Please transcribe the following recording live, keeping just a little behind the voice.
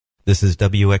This is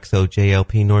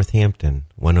WXOJLP Northampton,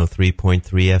 103.3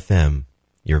 FM,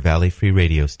 your Valley Free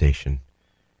radio station.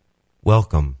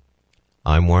 Welcome.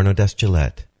 I'm Warno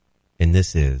Desgillette, and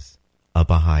this is A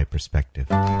Baha'i Perspective.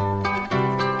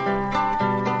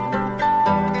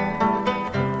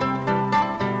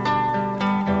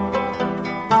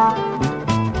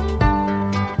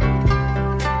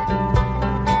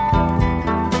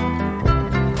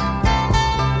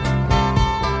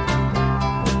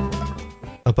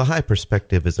 A Baha'i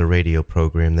Perspective is a radio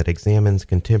program that examines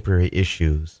contemporary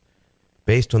issues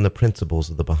based on the principles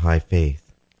of the Baha'i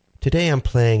faith. Today I'm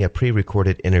playing a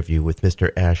pre-recorded interview with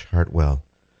Mr. Ash Hartwell,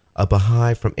 a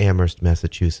Baha'i from Amherst,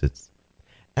 Massachusetts.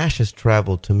 Ash has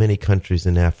traveled to many countries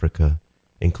in Africa,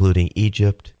 including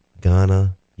Egypt,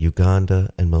 Ghana,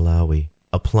 Uganda, and Malawi,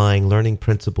 applying learning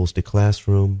principles to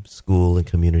classroom, school, and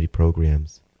community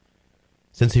programs.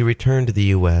 Since he returned to the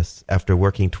U.S. after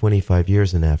working 25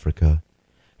 years in Africa,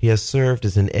 he has served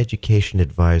as an education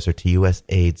advisor to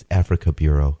USAID's Africa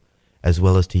Bureau, as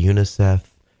well as to UNICEF,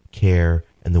 CARE,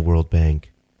 and the World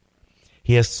Bank.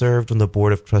 He has served on the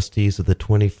Board of Trustees of the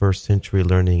 21st Century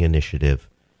Learning Initiative,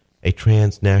 a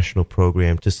transnational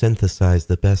program to synthesize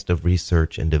the best of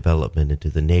research and development into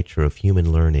the nature of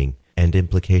human learning and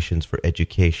implications for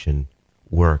education,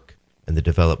 work, and the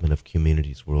development of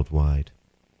communities worldwide.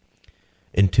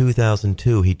 In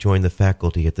 2002, he joined the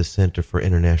faculty at the Center for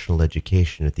International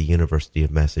Education at the University of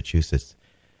Massachusetts,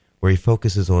 where he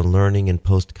focuses on learning in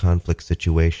post-conflict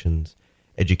situations,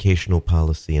 educational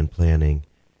policy and planning,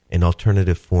 and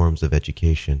alternative forms of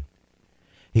education.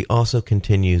 He also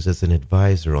continues as an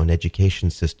advisor on education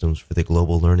systems for the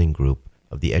Global Learning Group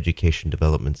of the Education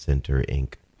Development Center,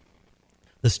 Inc.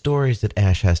 The stories that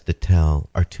Ash has to tell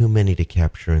are too many to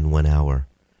capture in 1 hour,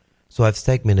 so I've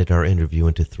segmented our interview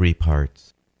into 3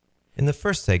 parts. In the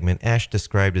first segment, Ash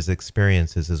described his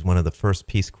experiences as one of the first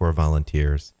Peace Corps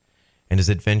volunteers and his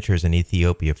adventures in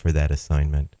Ethiopia for that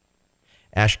assignment.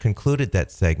 Ash concluded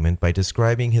that segment by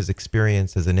describing his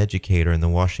experience as an educator in the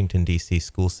Washington, D.C.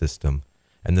 school system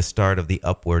and the start of the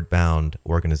Upward Bound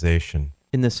organization.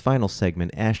 In this final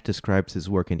segment, Ash describes his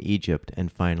work in Egypt and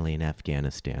finally in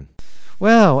Afghanistan.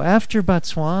 Well, after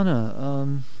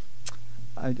Botswana,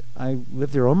 I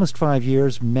lived there almost 5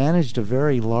 years, managed a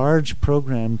very large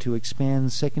program to expand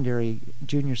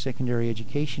junior secondary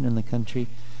education in the country,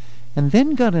 and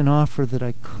then got an offer that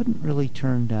I couldn't really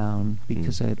turn down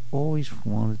because I had always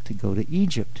wanted to go to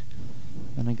Egypt.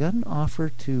 And I got an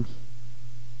offer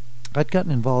I'd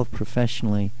gotten involved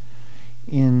professionally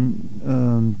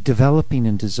in developing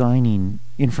and designing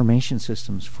information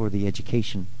systems for the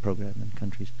education program in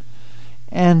countries.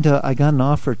 And I got an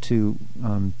offer to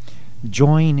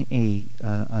join a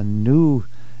new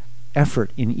effort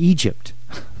in Egypt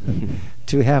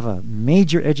to have a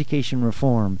major education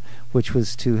reform, which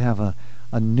was to have a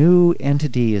new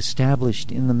entity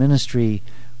established in the ministry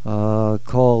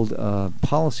called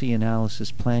Policy Analysis,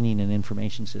 Planning, and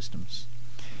Information Systems.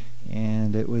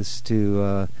 And it was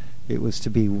to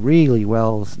be really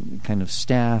well kind of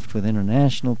staffed with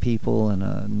international people and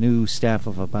a new staff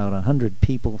of about 100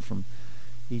 people from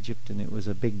Egypt, and it was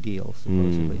a big deal,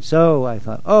 supposedly. So I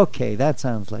thought, okay, that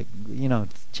sounds like,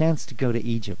 chance to go to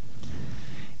Egypt.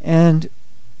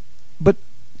 But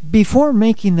before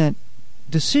making that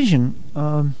decision,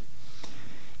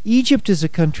 Egypt is a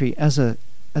country, as a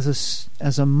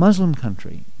Muslim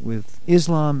country, with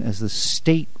Islam as the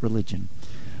state religion.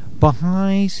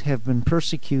 Baha'is have been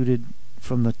persecuted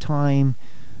from the time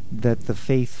that the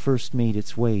faith first made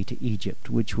its way to Egypt,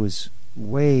 which was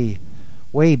way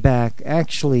back,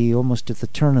 actually almost at the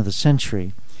turn of the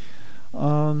century.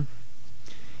 And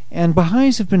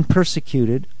Baha'is have been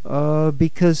persecuted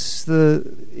because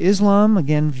Islam,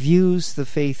 again, views the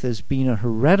faith as being a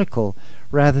heretical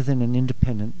rather than an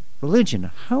independent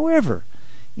religion. However,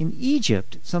 in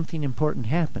Egypt, something important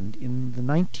happened in the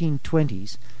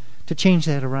 1920s to change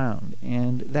that around,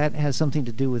 and that has something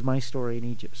to do with my story in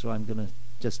Egypt, so I'm going to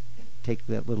just take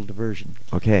that little diversion.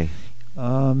 Okay.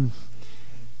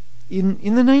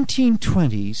 In the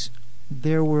 1920s,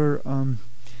 there were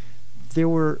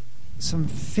some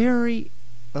very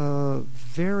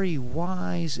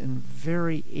wise and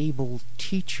very able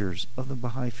teachers of the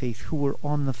Baha'i faith who were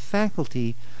on the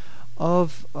faculty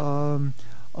of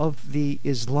the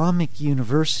Islamic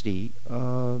University,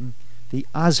 the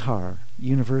Azhar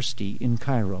University in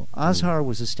Cairo. Azhar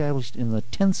was established in the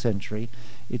 10th century.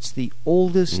 It's the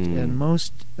oldest and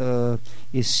most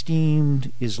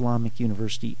esteemed Islamic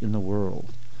university in the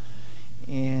world.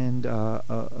 And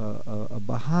a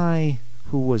Baha'i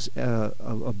who was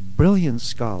a brilliant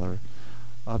scholar,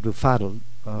 Abdul Fadl,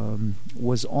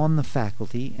 was on the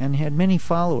faculty and had many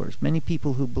followers, many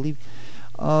people who believed,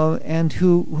 and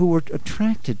who were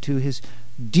attracted to his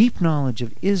deep knowledge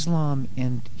of Islam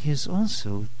and his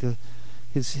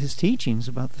teachings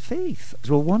about the faith.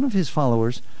 Well, one of his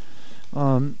followers,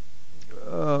 well,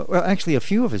 actually, a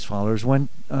few of his followers went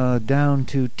down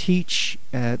to teach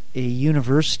at a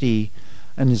university,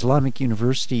 an Islamic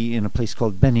university in a place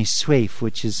called Beni Suef,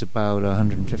 which is about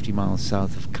 150 miles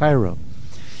south of Cairo.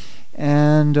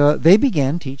 And they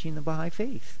began teaching the Baha'i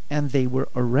faith, and they were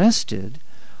arrested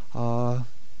for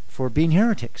being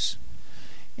heretics.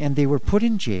 And they were put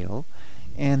in jail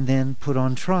and then put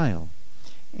on trial.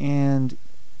 And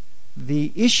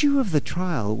the issue of the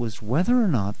trial was whether or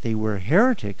not they were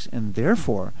heretics and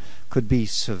therefore could be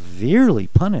severely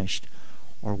punished,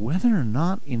 or whether or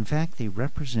not, in fact, they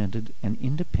represented an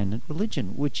independent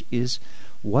religion, which is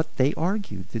what they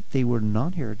argued, that they were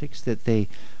not heretics, that they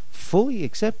fully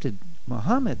accepted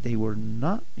Muhammad. They were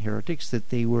not heretics, that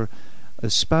they were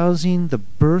espousing the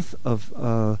birth of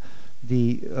a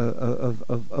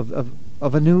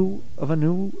new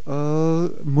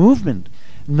movement,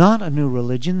 not a new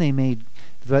religion. They made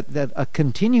that a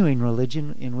continuing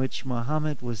religion in which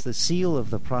Muhammad was the seal of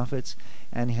the prophets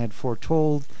and had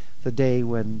foretold the day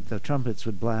when the trumpets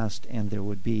would blast and there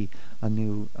would be a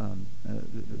new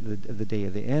the day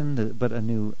of the end, but a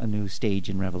new stage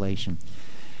in Revelation.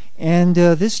 And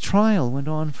this trial went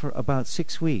on for about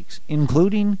 6 weeks,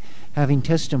 including having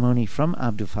testimony from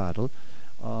Abdul Fadl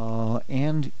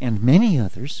and many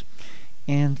others,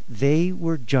 and they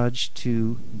were judged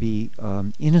to be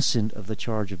innocent of the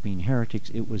charge of being heretics.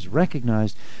 It was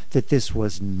recognized that this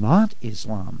was not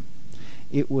Islam.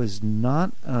 It was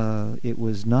not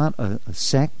a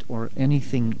sect or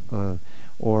anything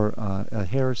or a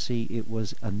heresy. It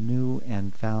was a new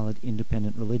and valid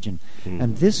independent religion.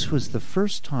 And this was the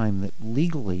first time that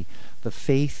legally the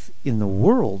faith in the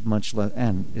world, much less,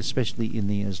 and especially in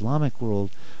the Islamic world,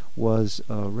 was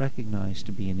recognized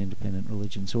to be an independent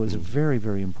religion. So it was a very,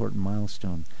 very important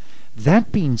milestone.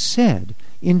 That being said,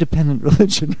 independent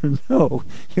religion or no,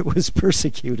 it was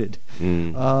persecuted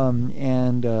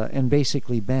and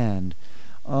basically banned.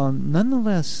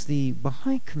 Nonetheless, the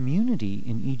Baha'i community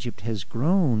in Egypt has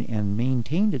grown and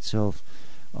maintained itself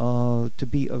to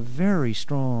be a very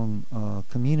strong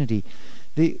community.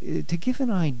 To give an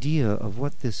idea of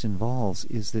what this involves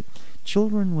is that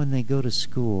children, when they go to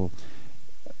school,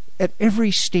 at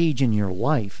every stage in your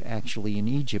life, actually, in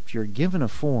Egypt, you're given a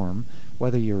form,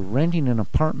 whether you're renting an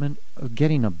apartment,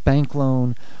 getting a bank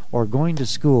loan, or going to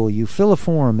school. You fill a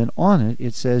form, and on it,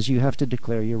 it says you have to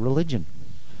declare your religion.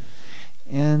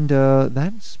 And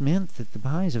that's meant that the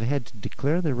Baha'is have had to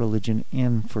declare their religion,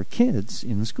 and for kids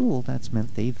in school, that's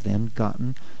meant they've then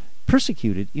gotten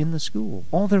persecuted in the school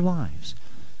all their lives.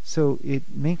 So it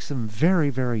makes them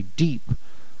very, very deep.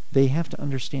 They have to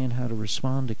understand how to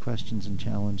respond to questions and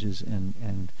challenges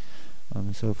and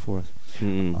so forth.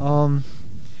 In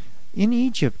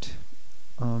Egypt,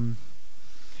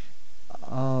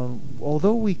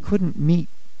 although we couldn't meet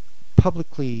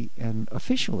publicly and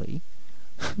officially,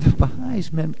 the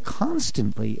Baha'is met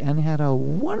constantly and had a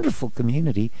wonderful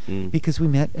community because we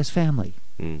met as family.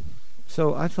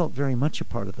 So I felt very much a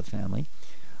part of the family.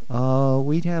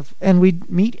 We'd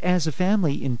meet as a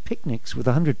family in picnics with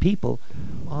 100 people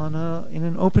in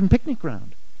an open picnic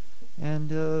ground.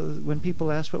 And when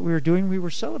people asked what we were doing, we were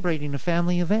celebrating a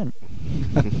family event.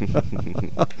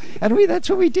 And that's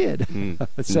what we did.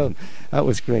 So that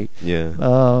was great. Yeah.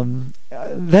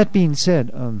 That being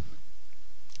said,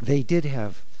 they did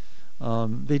have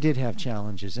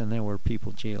challenges, and there were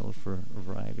people jailed for a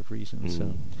variety of reasons.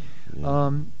 So,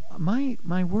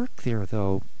 my work there,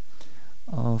 though,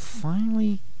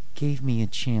 finally gave me a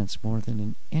chance, more than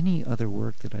in any other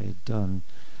work that I had done,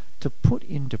 to put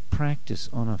into practice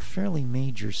on a fairly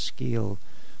major scale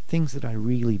things that I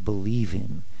really believe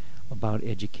in about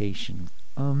education.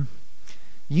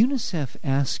 UNICEF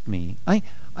asked me,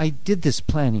 I did this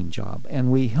planning job,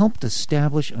 and we helped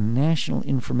establish a national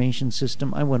information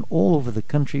system. I went all over the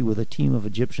country with a team of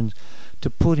Egyptians to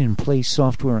put in place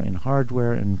software and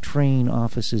hardware and train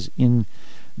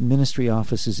ministry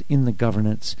offices in the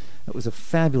governance. It was a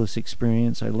fabulous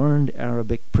experience. I learned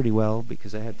Arabic pretty well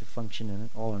because I had to function in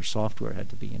it. All our software had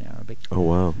to be in Arabic. Oh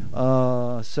wow!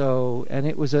 And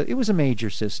it was a major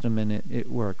system, and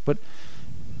it worked. But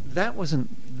that was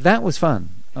fun.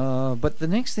 But the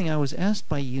next thing, I was asked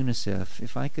by UNICEF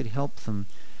if I could help them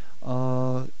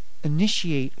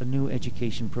initiate a new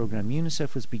education program.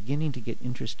 UNICEF was beginning to get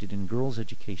interested in girls'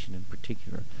 education in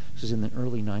particular. This was in the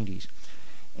early 90s.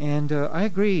 And I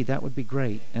agreed that would be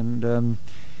great. And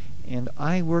And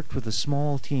I worked with a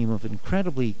small team of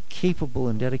incredibly capable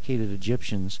and dedicated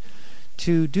Egyptians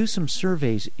to do some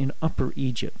surveys in Upper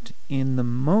Egypt, in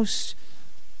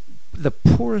the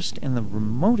poorest and the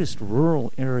remotest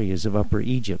rural areas of Upper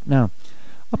Egypt. Now,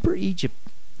 Upper Egypt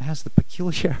has the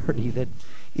peculiarity that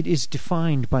it is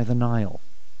defined by the Nile.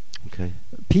 Okay.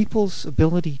 People's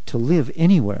ability to live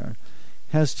anywhere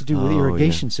has to do with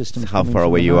irrigation systems. How far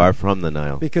away you are from the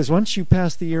Nile. Because once you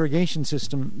pass the irrigation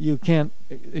system, you can't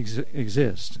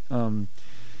exist. When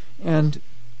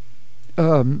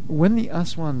the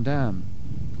Aswan Dam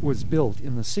was built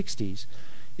in the 60s,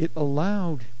 it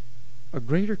allowed a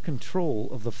greater control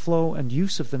of the flow and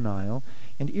use of the Nile,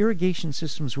 and irrigation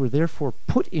systems were therefore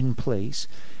put in place,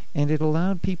 and it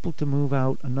allowed people to move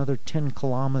out another 10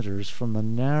 kilometers from the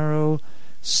narrow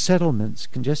settlements,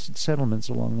 congested settlements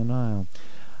along the Nile.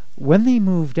 When they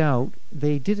moved out,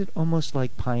 they did it almost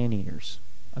like pioneers.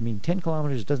 I mean, 10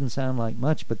 kilometers doesn't sound like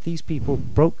much, but these people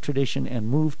broke tradition and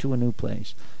moved to a new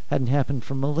place. Hadn't happened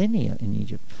for millennia in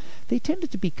Egypt. They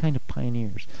tended to be kind of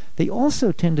pioneers. They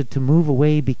also tended to move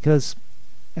away because,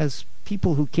 as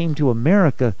people who came to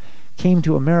America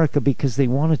because they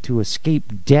wanted to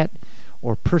escape debt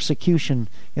or persecution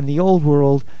in the old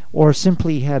world, or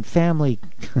simply had family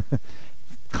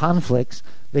conflicts,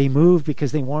 they moved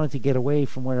because they wanted to get away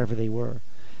from wherever they were.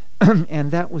 And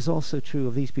that was also true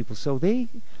of these people. So they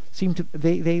seemed to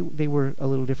they were a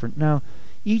little different. Now,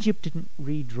 Egypt didn't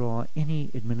redraw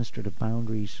any administrative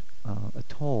boundaries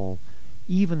at all,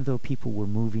 even though people were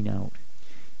moving out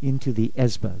into the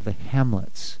Esba, the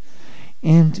hamlets.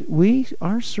 And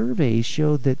our surveys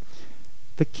showed that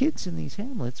the kids in these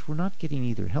hamlets were not getting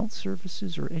either health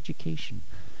services or education.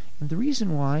 And the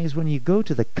reason why is when you go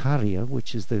to the Qaria,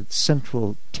 which is the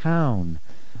central town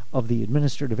of the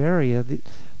administrative area,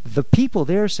 the people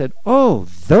there said, oh,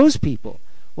 those people,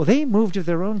 well, they moved of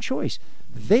their own choice.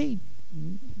 They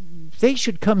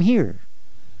should come here.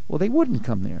 Well, they wouldn't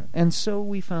come there. And so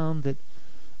we found that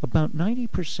about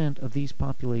 90% of these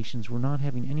populations were not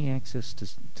having any access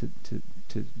to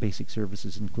basic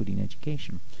services, including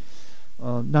education.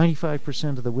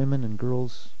 95% of the women and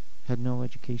girls had no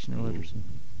education or literacy.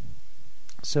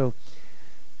 So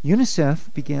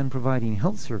UNICEF began providing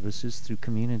health services through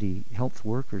community health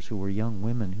workers who were young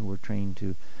women who were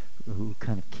trained who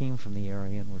kind of came from the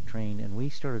area and were trained, and we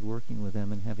started working with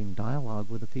them and having dialogue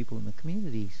with the people in the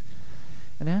communities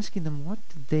and asking them what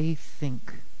would they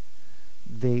think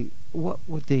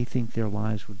their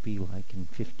lives would be like in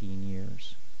 15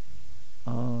 years,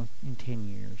 in 10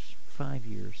 years, 5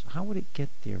 years. How would it get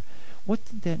there? What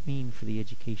did that mean for the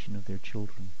education of their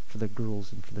children, for their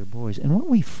girls and for their boys? And what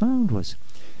we found was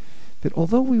that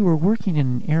although we were working in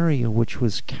an area which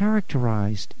was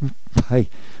characterized by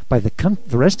the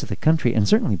rest of the country, and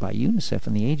certainly by UNICEF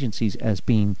and the agencies, as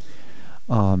being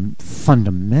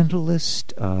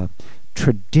fundamentalist,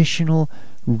 traditional,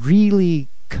 really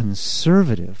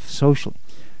conservative socially,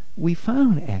 we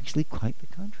found actually quite the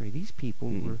contrary. These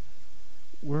people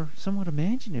were somewhat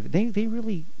imaginative. They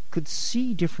really could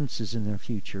see differences in their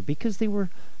future because they were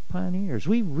pioneers.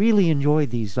 We really enjoyed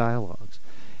these dialogues.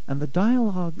 And the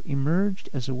dialogue emerged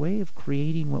as a way of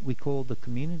creating what we called the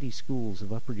community schools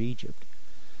of Upper Egypt,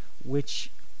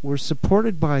 which were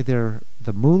supported by the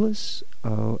mullahs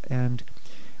and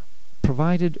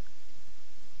provided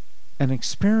an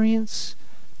experience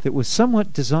that was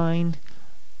somewhat designed,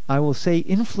 I will say,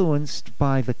 influenced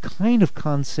by the kind of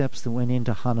concepts that went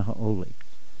into Hanaha'oli.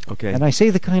 Okay. And I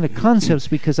say the kind of concepts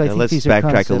because I think these are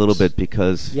concepts. Let's backtrack a little bit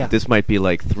because this might be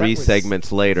like three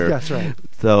segments later. That's right.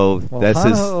 So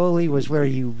Hanaha'oli was where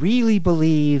you really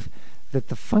believe that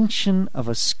the function of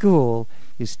a school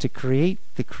is to create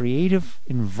the creative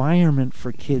environment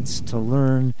for kids to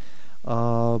learn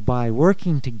by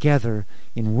working together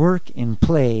in work and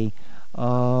play,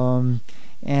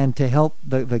 and to help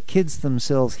the kids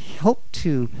themselves help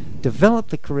to develop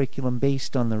the curriculum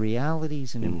based on the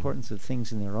realities and importance of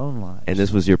things in their own lives. And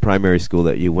this was your primary school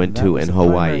that you went to in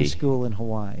Hawaii. Primary school in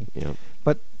Hawaii. Yep.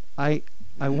 But I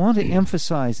want to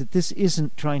emphasize that this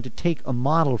isn't trying to take a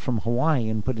model from Hawaii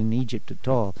and put it in Egypt at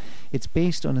all. It's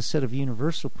based on a set of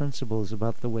universal principles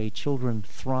about the way children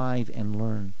thrive and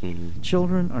learn. Mm-hmm.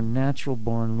 Children are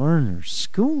natural-born learners.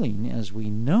 Schooling, as we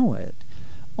know it,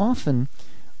 often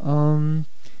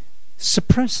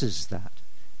suppresses that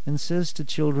and says to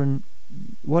children,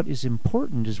 what is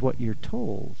important is what you're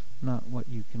told, not what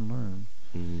you can learn.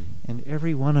 Mm-hmm. And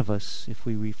every one of us, if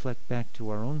we reflect back to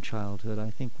our own childhood,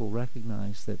 I think will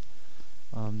recognize that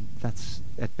that's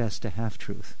at best a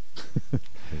half-truth.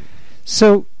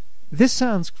 So This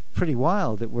sounds pretty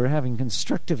wild that we're having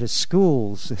constructivist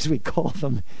schools, as we call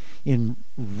them, in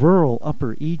rural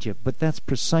Upper Egypt, but that's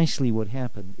precisely what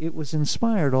happened. It was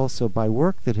inspired also by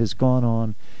work that has gone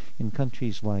on in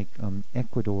countries like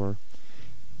Ecuador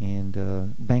and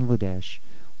Bangladesh,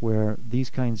 where these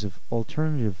kinds of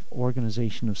alternative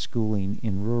organization of schooling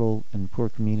in rural and poor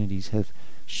communities have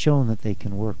shown that they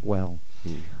can work well.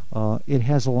 It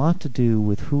has a lot to do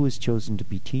with who is chosen to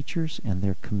be teachers and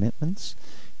their commitments.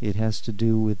 It has to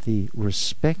do with the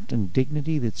respect and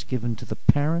dignity that's given to the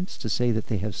parents to say that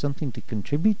they have something to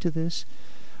contribute to this.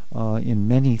 In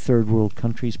many third world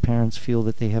countries, parents feel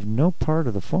that they have no part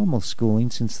of the formal schooling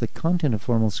since the content of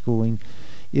formal schooling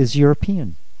is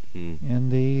European.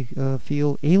 And they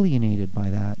feel alienated by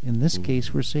that. In this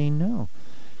case, we're saying no.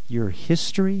 Your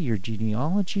history, your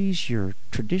genealogies, your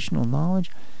traditional knowledge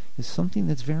is something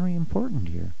that's very important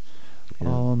here.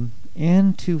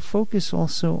 And to focus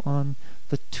also on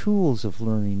the tools of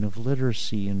learning, of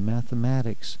literacy and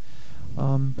mathematics,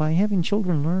 by having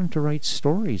children learn to write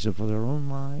stories of their own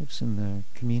lives and their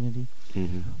community.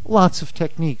 Lots of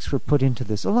techniques were put into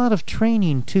this. A lot of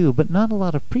training, too, but not a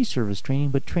lot of pre-service training,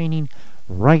 but training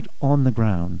right on the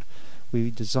ground. We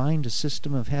designed a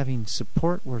system of having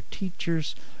support where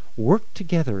teachers work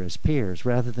together as pairs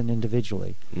rather than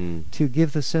individually, to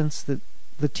give the sense that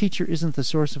the teacher isn't the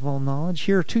source of all knowledge.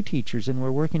 Here are two teachers, and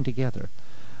we're working together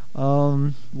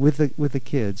with the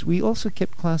kids. We also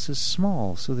kept classes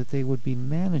small so that they would be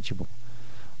manageable,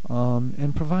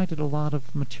 and provided a lot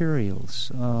of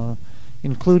materials,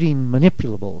 including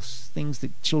manipulables, things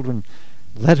that children,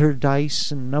 letter dice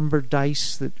and number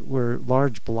dice that were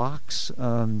large blocks,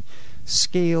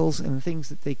 scales and things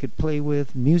that they could play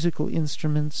with, musical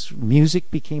instruments. Music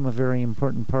became a very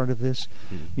important part of this,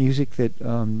 music that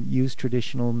used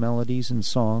traditional melodies and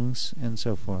songs and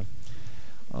so forth.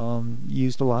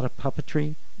 Used a lot of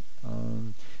puppetry,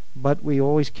 but we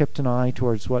always kept an eye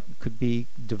towards what could be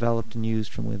developed and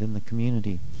used from within the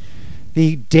community.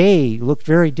 The day looked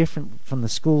very different from the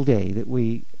school day that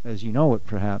we, as you know it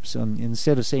perhaps,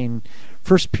 instead of saying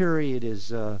first period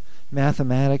is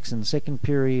mathematics and second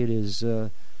period is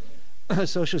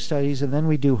social studies, and then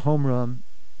we do homeroom,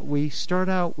 we start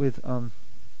out with,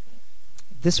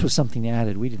 this was something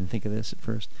added, we didn't think of this at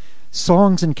first,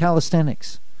 songs and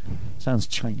calisthenics. Sounds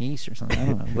Chinese or something, I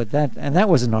don't know, but that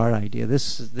wasn't our idea.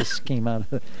 This came out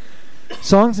of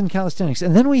songs and calisthenics.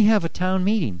 And then we have a town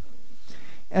meeting.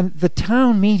 And the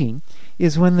town meeting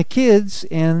is when the kids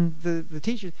and the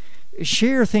teachers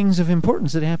share things of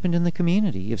importance that happened in the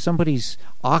community. If somebody's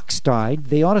ox died,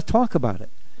 they ought to talk about it.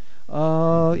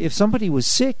 If somebody was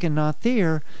sick and not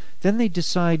there, then they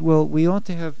decide, well, we ought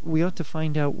to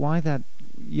find out why that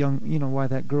why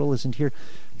that girl isn't here.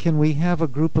 Can we have a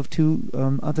group of two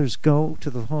others go to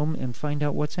the home and find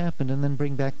out what's happened and then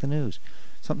bring back the news?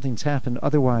 Something's happened,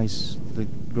 otherwise the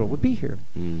girl would be here.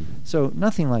 So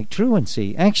nothing like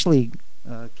truancy. Actually,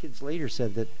 kids later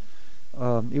said that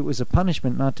it was a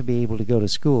punishment not to be able to go to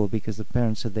school because the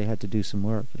parents said they had to do some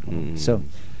work at home.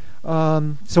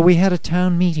 So we had a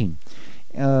town meeting,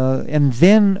 and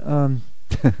then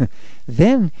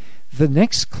then the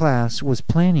next class was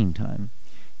planning time,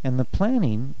 and the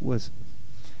planning was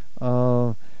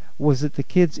that the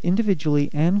kids individually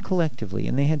and collectively,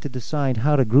 and they had to decide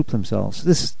how to group themselves.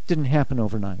 This didn't happen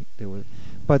overnight.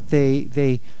 But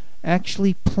they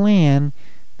actually plan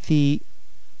the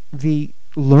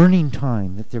learning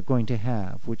time that they're going to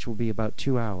have, which will be about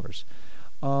 2 hours,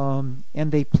 and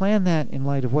they plan that in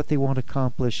light of what they want to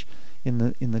accomplish in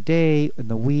the day, in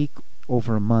the week,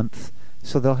 over a month.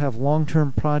 So they'll have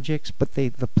long-term projects, but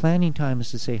the planning time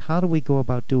is to say, how do we go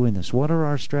about doing this? What are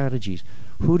our strategies?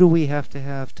 Who do we have to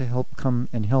help come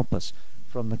and help us?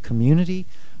 From the community,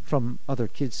 from other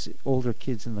kids, older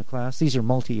kids in the class. These are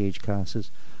multi-age classes.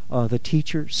 The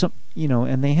teacher,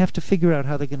 and they have to figure out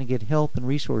how they're going to get help and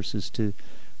resources to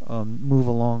move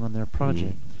along on their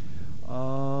project.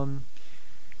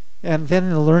 And then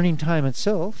the learning time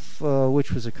itself,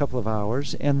 which was a couple of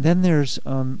hours, and then there's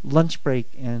lunch break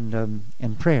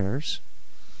and prayers.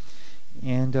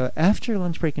 And after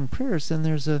lunch break and prayers, then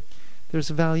there's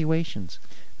evaluations.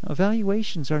 Now,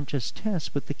 evaluations aren't just tests,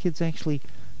 but the kids actually,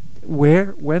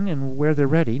 when and where they're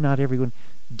ready, not everyone,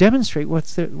 demonstrate what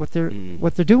they're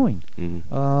doing,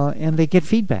 and they get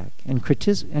feedback and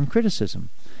criticism.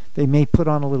 They may put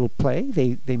on a little play.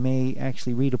 They may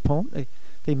actually read a poem.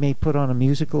 They may put on a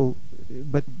musical,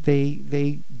 but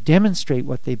they demonstrate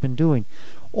what they've been doing.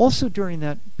 Also during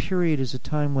that period is a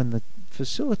time when the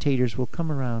facilitators will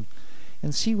come around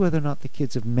and see whether or not the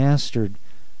kids have mastered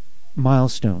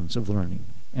milestones of learning,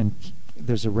 and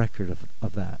there's a record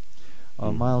of that.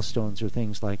 Milestones are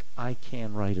things like I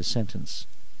can write a sentence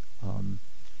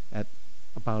at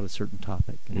about a certain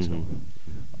topic, and so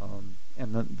on.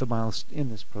 And in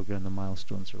this program, the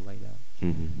milestones are laid out.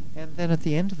 And then at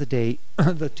the end of the day,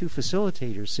 the two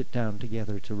facilitators sit down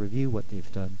together to review what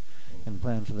they've done and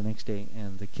plan for the next day,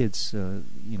 and the kids,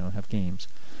 have games.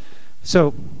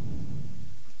 So,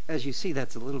 as you see,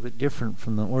 that's a little bit different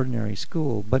from the ordinary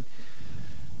school. But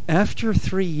after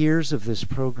 3 years of this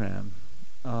program,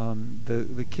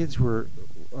 the kids were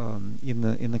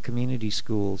in the community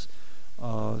schools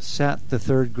sat the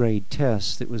third grade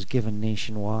test that was given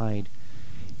nationwide,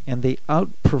 and they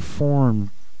outperformed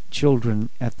children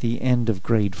at the end of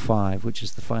grade 5, which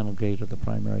is the final grade of the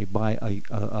primary, by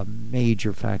a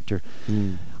major factor.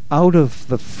 Out of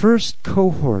the first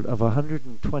cohort of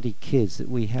 120 kids that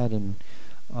we had in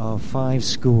 5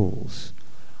 schools,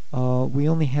 we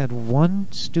only had one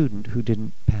student who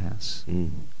didn't pass,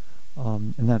 and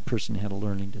that person had a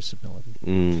learning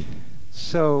disability.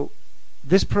 So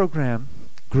this program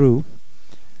grew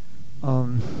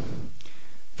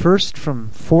first from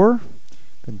 4,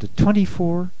 then to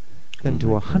 24, then to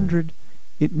 100.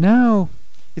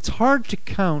 It's hard to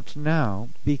count now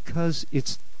because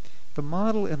the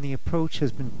model and the approach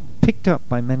has been picked up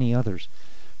by many others.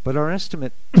 But our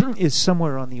estimate is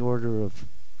somewhere on the order of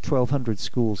 1,200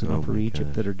 schools in Upper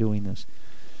Egypt that are doing this.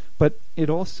 But it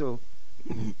also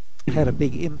had a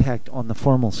big impact on the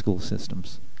formal school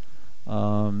systems,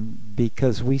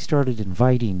 because we started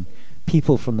inviting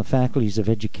people from the faculties of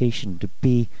education to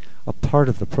be a part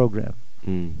of the program.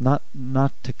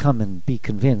 Not to come and be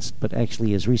convinced, but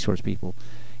actually as resource people.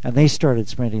 And they started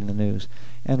spreading the news.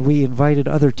 And we invited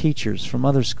other teachers from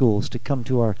other schools to come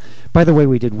to our... By the way,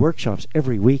 we did workshops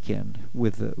every weekend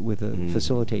with the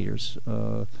facilitators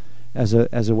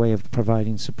as a way of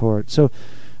providing support. So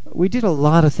we did a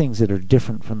lot of things that are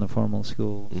different from the formal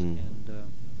schools.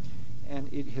 And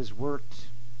it has worked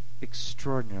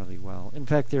extraordinarily well. In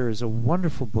fact, there is a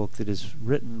wonderful book that is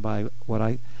written by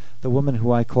the woman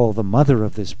who I call the mother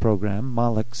of this program,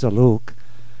 Malik Zalouk,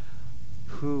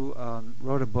 who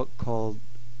wrote a book called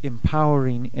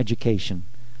Empowering Education,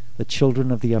 The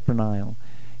Children of the Upper Nile.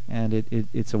 And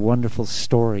it's a wonderful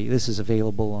story. This is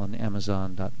available on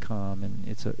Amazon.com, and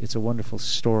it's a wonderful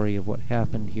story of what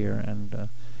happened here, and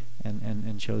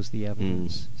shows the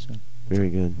evidence. So. Very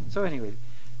good. So anyway,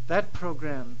 that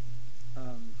program,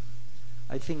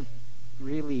 I think,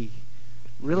 really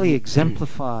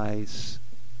exemplifies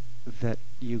that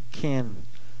you can,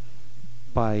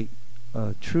 by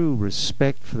true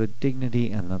respect for the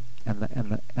dignity and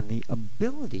the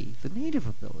ability, the native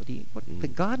ability, the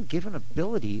God-given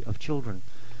ability of children,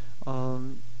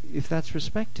 if that's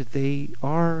respected, they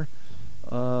are,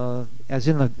 as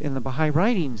in the Baha'i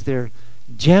writings, they're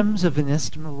gems of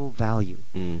inestimable value.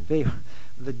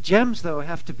 The gems, though,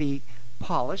 have to be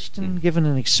polished and given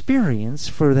an experience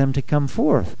for them to come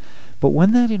forth. But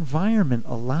when that environment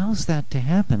allows that to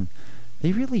happen,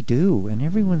 they really do, and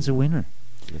everyone's a winner.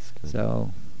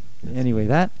 So, anyway,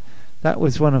 that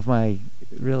was one of my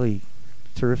really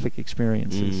terrific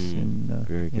experiences.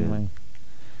 Very good.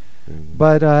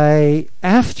 But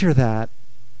after that,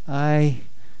 I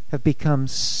have become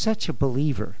such a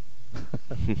believer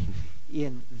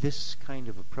in this kind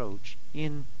of approach.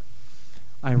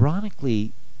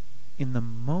 Ironically, in the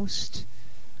most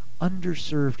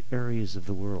underserved areas of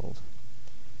the world,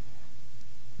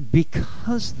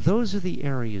 because those are the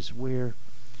areas where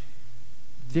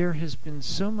there has been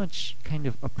so much kind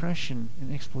of oppression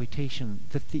and exploitation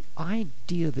that the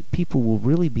idea that people will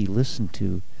really be listened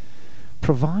to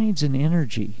provides an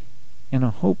energy and a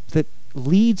hope that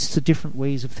leads to different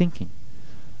ways of thinking.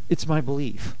 It's my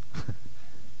belief.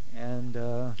 And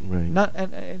not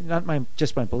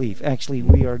just my belief. Actually,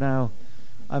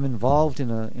 I'm involved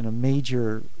in a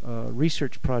major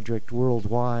research project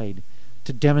worldwide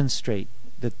to demonstrate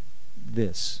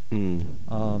this.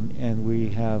 And we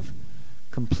have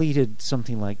completed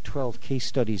something like 12 case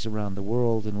studies around the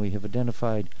world, and we have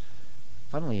identified,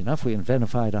 funnily enough,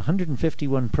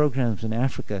 151 programs in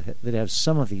Africa that have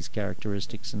some of these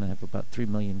characteristics, and have about 3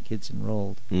 million kids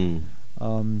enrolled.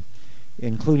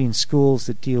 Including schools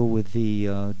that deal with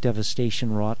the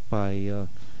devastation wrought by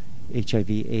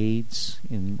HIV/AIDS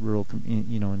in rural,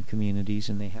 in communities,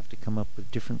 and they have to come up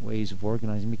with different ways of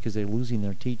organizing because they're losing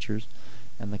their teachers,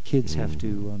 and the kids have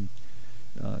to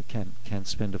can't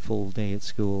spend a full day at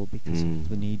school because of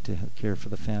the need to care for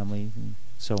the family and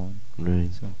so on.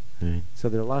 So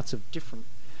there are lots of different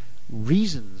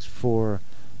reasons for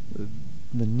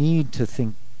the need to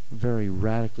think very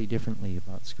radically differently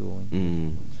about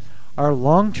schooling. Our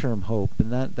long-term hope,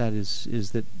 and that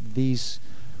is that these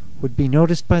would be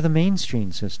noticed by the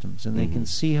mainstream systems, and they can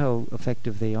see how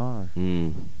effective they are. Yeah.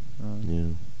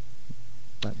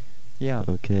 But yeah.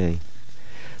 Okay.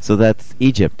 So that's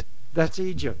Egypt. That's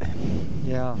Egypt.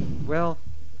 Yeah. Well,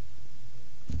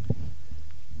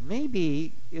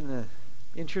 maybe in the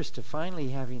interest of finally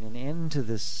having an end to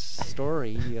this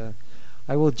story,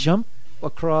 I will jump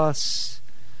across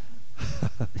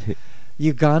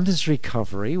Uganda's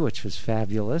recovery, which was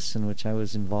fabulous, and which I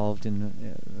was involved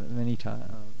in many times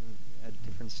at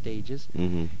different stages,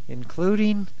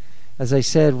 including, as I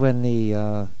said, when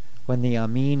the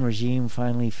Amin regime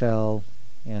finally fell,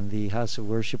 and the House of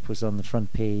Worship was on the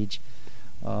front page,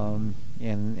 and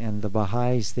the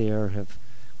Baha'is there have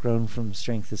grown from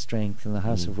strength to strength, and the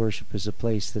House of Worship is a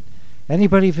place that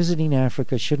anybody visiting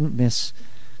Africa shouldn't miss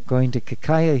going to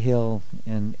Kakaya Hill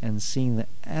and seeing the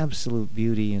absolute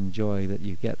beauty and joy that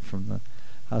you get from the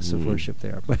House of Worship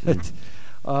there. But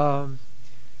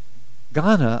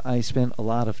Ghana I spent a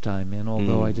lot of time in,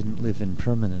 although I didn't live in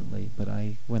permanently, but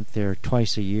I went there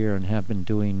twice a year and have been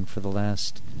doing for the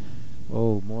last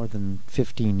more than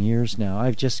 15 years now.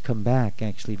 I've just come back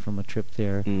actually from a trip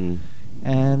there,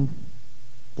 and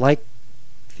like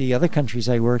the other countries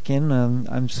I work in,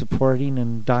 I'm supporting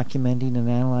and documenting and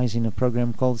analyzing a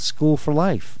program called School for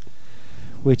Life,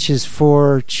 which is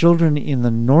for children in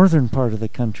the northern part of the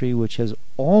country, which has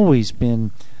always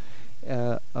been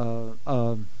a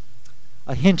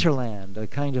hinterland, a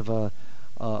kind of a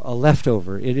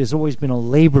leftover. It has always been a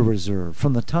labor reserve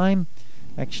from the time,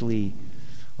 actually,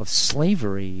 of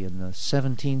slavery in the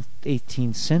 17th,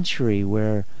 18th century,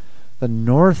 where the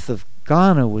north of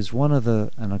Ghana was one of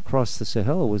the, and across the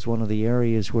Sahel was one of the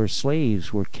areas where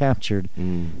slaves were captured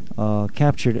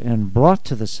and brought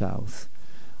to the south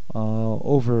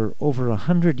over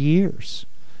 100 years,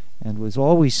 and was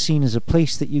always seen as a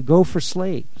place that you go for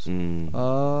slaves.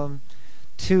 To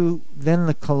then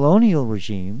the colonial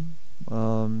regime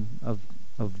of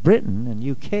Britain and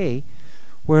UK,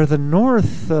 where the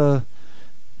North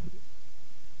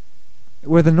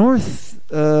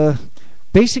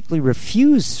basically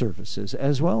refused services,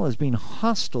 as well as being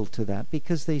hostile to that,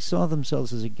 because they saw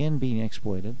themselves as again being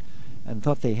exploited, and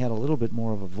thought they had a little bit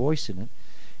more of a voice in it,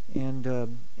 and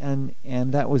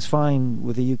that was fine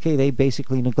with the UK. They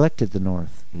basically neglected the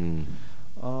North.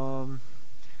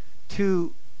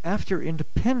 To after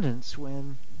independence,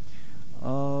 when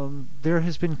there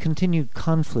has been continued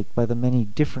conflict by the many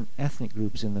different ethnic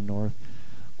groups in the North,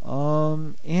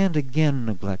 and again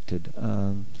neglected.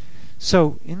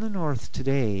 So in the North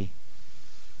today,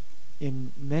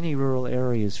 in many rural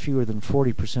areas, fewer than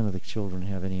 40% of the children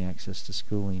have any access to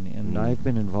schooling, and I've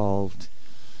been involved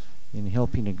in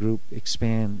helping a group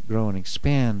grow and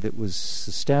expand that was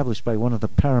established by one of the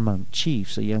paramount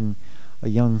chiefs, a young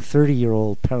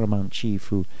 30-year-old paramount chief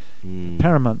who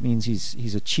paramount means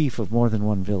he's a chief of more than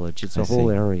one village. It's a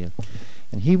whole area,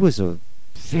 and he was a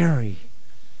very,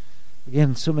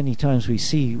 again, so many times we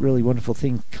see really wonderful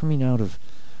things coming out of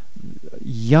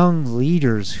young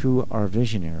leaders who are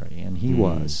visionary, and he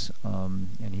was,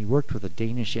 and he worked with a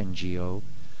Danish NGO,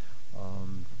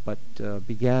 but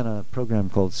began a program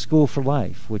called School for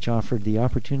Life, which offered the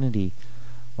opportunity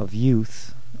of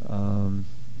youth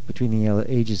between the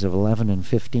ages of 11 and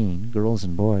 15, girls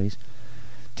and boys,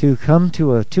 to come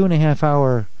to a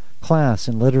 2.5-hour class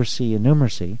in literacy and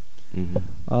numeracy,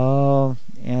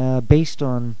 based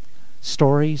on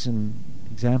stories and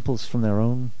examples from their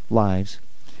own lives,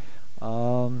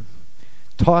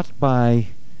 taught by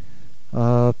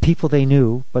people they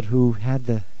knew, but who had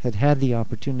the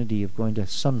opportunity of going to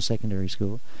some secondary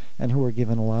school, and who were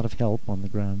given a lot of help on the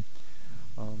ground,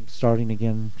 starting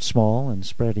again small and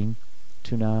spreading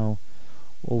to now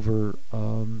over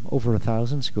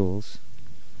 1,000 schools.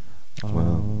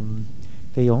 Wow.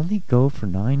 They only go for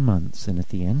 9 months, and at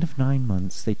the end of 9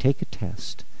 months they take a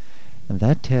test, and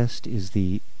that test is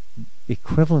the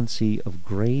equivalency of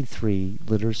grade 3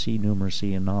 literacy,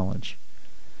 numeracy, and knowledge.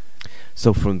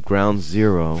 So from ground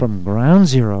zero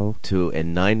to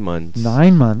in 9 months,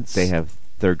 9 months they have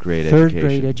third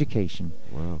grade education.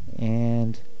 Wow.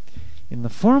 And in the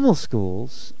formal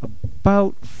schools,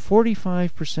 about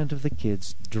 45% of the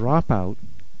kids drop out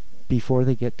before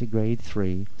they get to grade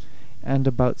 3, and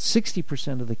about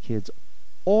 60% of the kids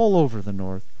all over the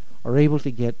North are able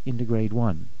to get into grade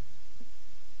 1.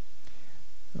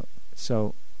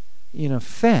 So, in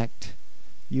effect,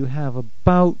 you have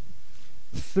about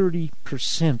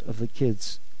 30% of the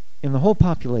kids in the whole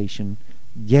population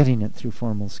getting it through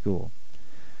formal school.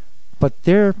 But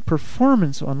their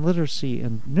performance on literacy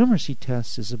and numeracy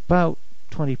tests is about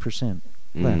 20%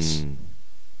 less.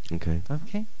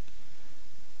 Okay?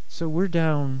 So we're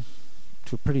down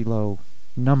to a pretty low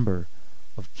number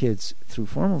of kids through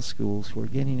formal schools who are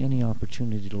getting any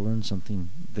opportunity to learn something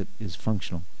that is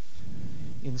functional.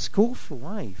 In School for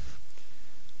Life,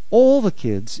 all the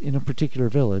kids in a particular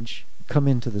village come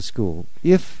into the school.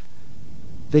 If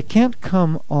they can't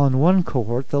come on one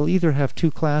cohort, they'll either have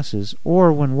 2 classes,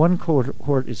 or when one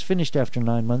cohort is finished after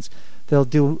 9 months, they'll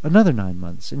do another 9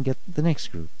 months and get the next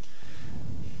group.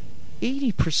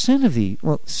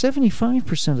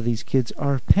 75% of these kids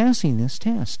are passing this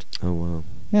test. Oh, wow.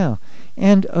 Yeah.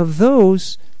 And of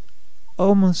those,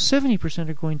 almost 70%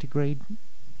 are going to grade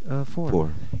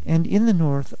 4. And in the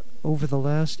North, over the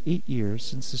last 8 years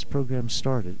since this program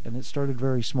started, and it started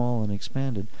very small and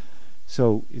expanded,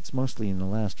 so it's mostly in the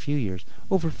last few years,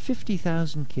 over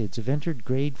 50,000 kids have entered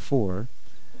grade 4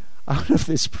 out of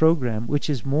this program, which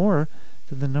is more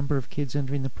than the number of kids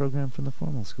entering the program from the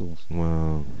formal schools.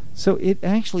 Wow. So it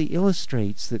actually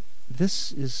illustrates that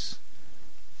this is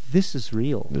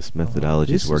real. This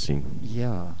methodology is working.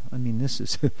 I mean, this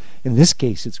is in this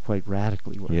case it's quite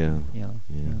radically working. Yeah.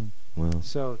 Wow.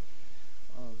 So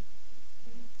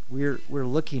we're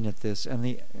looking at this,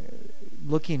 and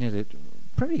looking at it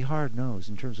pretty hard nosed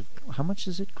in terms of how much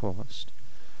does it cost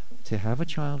to have a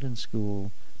child in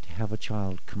school, to have a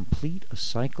child complete a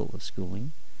cycle of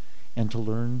schooling, and to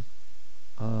learn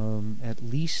at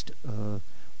least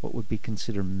what would be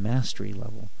considered mastery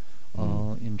level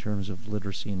in terms of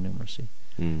literacy and numeracy.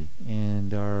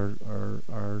 And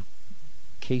our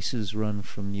cases run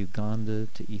from Uganda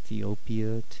to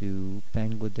Ethiopia to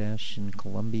Bangladesh and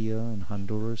Colombia and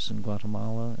Honduras and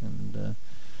Guatemala and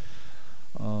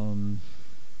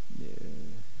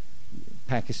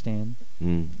Pakistan.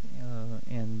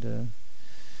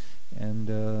 And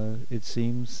it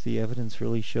seems the evidence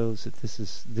really shows that this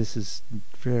is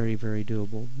very, very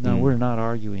doable. Now, we're not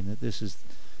arguing that this is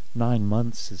 9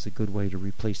 months is a good way to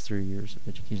replace 3 years of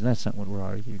education. That's not what we're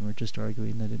arguing. We're just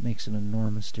arguing that it makes an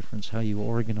enormous difference how you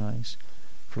organize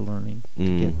for learning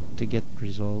to get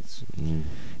results.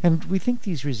 And we think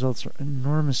these results are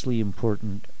enormously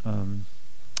important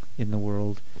in the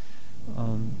world.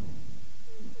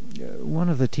 One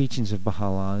of the teachings of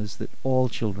Baha'u'llah is that all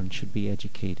children should be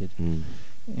educated.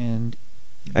 And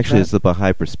actually, it's the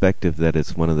Baha'i perspective that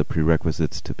it's one of the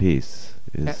prerequisites to peace,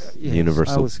 is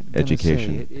universal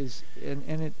education. It is,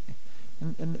 and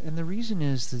the reason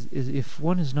is if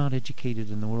one is not educated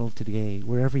in the world today,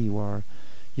 wherever you are,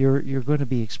 you're going to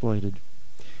be exploited.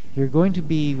 You're going to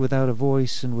be without a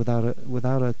voice and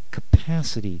without a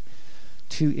capacity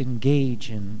to engage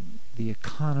in the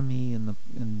economy and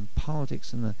in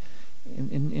politics and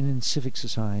in civic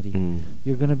society.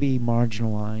 You're going to be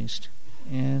marginalized,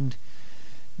 and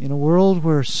in a world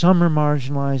where some are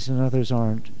marginalized and others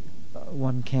aren't,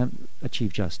 one can't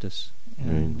achieve justice.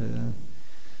 And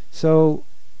so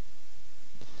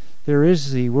there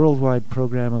is the worldwide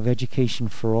program of education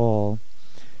for all,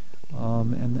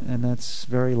 and that's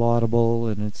very laudable,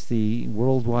 and it's the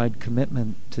worldwide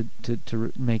commitment to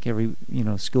make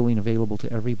schooling available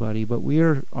to everybody. But we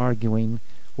are arguing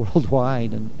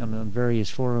worldwide and on various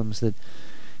forums that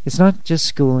it's not just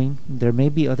schooling. There may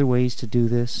be other ways to do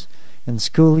this, and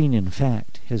schooling, in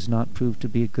fact, has not proved to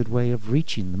be a good way of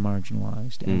reaching the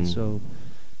marginalized. And so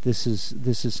this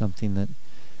is something that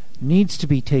needs to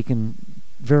be taken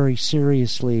very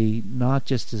seriously, not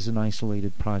just as an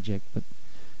isolated project, but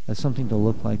as something to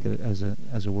look like as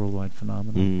a worldwide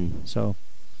phenomenon. So,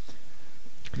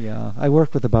 yeah, I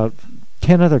work with about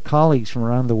 10 other colleagues from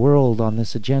around the world on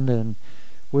this agenda, and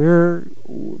we're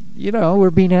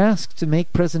being asked to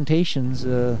make presentations.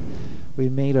 We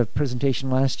made a presentation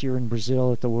last year in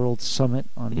Brazil at the World Summit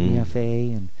on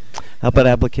EFA. And how about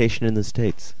application in the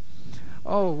States?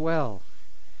 Oh, well,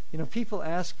 people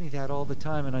ask me that all the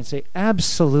time, and I say,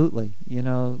 absolutely,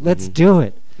 let's do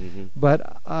it.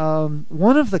 But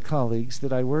one of the colleagues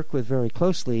that I work with very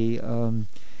closely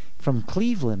from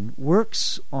Cleveland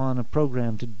works on a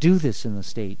program to do this in the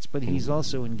States, but he's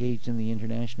also engaged in the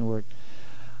international work.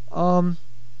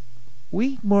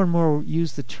 We more and more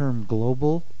use the term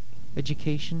global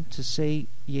education to say,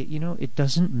 it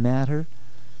doesn't matter.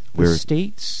 The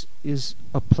States is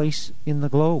a place in the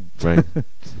globe. Right.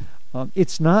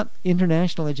 It's not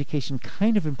international education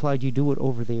kind of implied you do it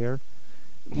over there.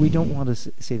 We don't want to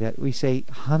say that. We say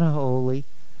Hanaholi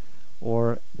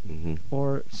or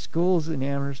schools in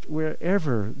Amherst,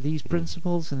 wherever these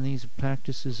principles and these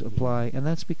practices apply, and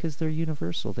that's because they're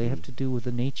universal. They have to do with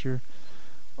the nature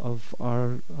of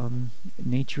our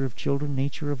nature of children,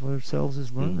 nature of ourselves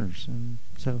as learners. And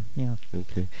so, yeah.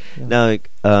 Okay. Yeah. Now,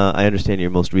 I understand your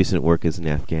most recent work is in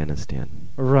Afghanistan.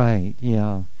 Right,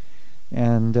 yeah.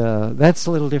 And that's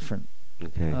a little different.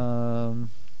 Okay.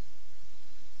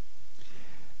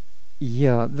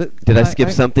 Yeah. Did I skip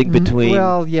something between?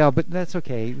 Well, yeah, but that's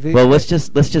okay. Well, let's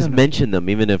just no. mention them,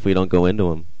 even if we don't go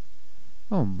into them.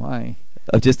 Oh my.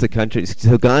 Just the countries.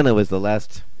 So Ghana was the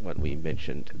last one we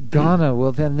mentioned. Ghana.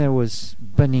 Well, then there was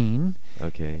Benin.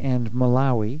 Okay. And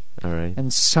Malawi. All right.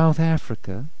 And South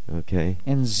Africa. Okay.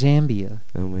 And Zambia.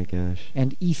 Oh my gosh.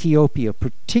 And Ethiopia,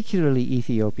 particularly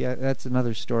Ethiopia. That's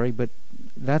another story, but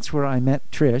that's where I met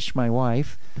Trish, my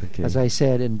wife, as I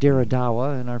said, in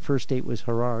Diradawa, and our first date was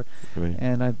Harar. Right.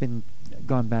 And I've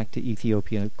gone back to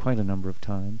Ethiopia quite a number of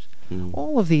times. Mm.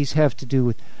 All of these have to do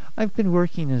with, I've been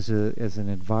working as an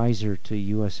advisor to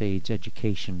USAID's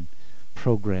education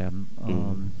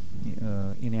program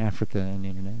in Africa and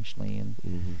internationally,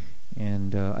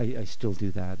 and I still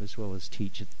do that, as well as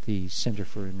teach at the Center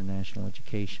for International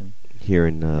Education here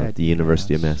in the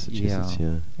University of Massachusetts.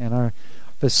 Yeah. And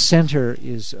the center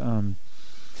is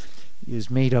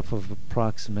made up of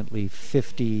approximately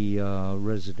 50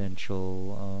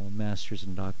 residential master's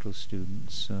and doctoral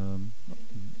students.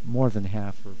 More than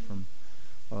half are from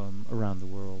around the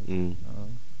world.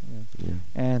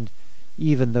 And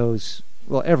even those,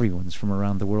 well, everyone's from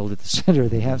around the world at the center.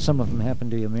 They have, some of them happen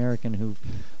to be American who've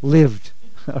lived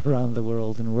around the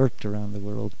world and worked around the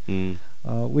world.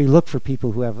 We look for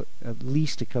people who have at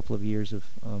least a couple of years of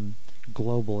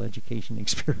global education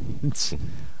experience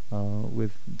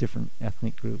with different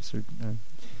ethnic groups,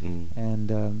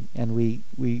 and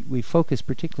we focus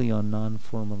particularly on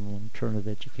non-formal and alternative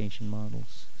education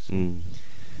models. So.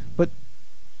 But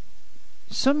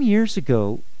some years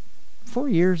ago, 5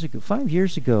 years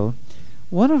ago,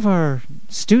 one of our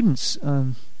students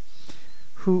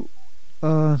who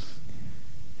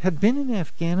had been in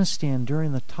Afghanistan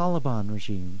during the Taliban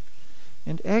regime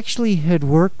and actually had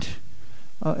worked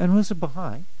and was a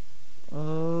Baha'i.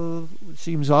 It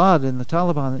seems odd in the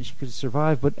Taliban that she could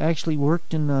survive, but actually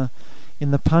worked in the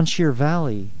Panjshir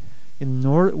Valley in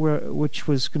which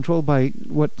was controlled by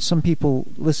what some people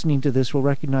listening to this will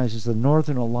recognize as the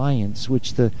Northern Alliance,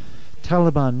 which the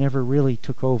Taliban never really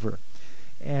took over.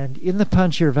 And in the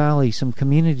Panjshir Valley, some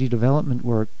community development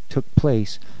work took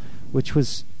place, which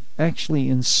was actually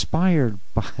inspired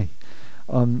by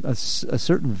a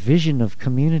certain vision of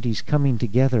communities coming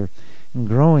together and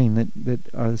growing that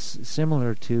are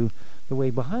similar to the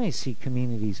way Baha'is see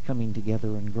communities coming together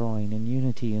and growing in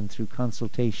unity and through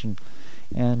consultation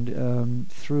and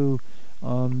through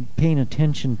paying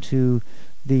attention to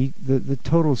the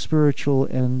total spiritual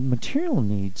and material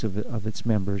needs of its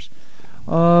members.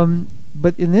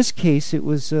 But in this case, it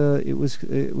was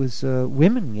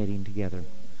women getting together,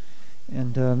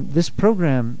 and this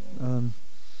program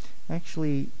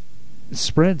actually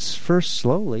spreads first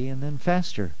slowly and then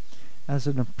faster as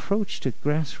an approach to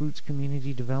grassroots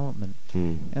community development.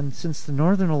 And since the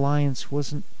Northern Alliance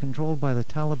wasn't controlled by the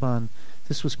Taliban,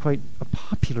 this was quite a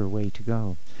popular way to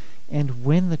go. And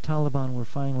when the Taliban were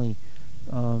finally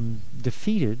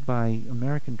defeated by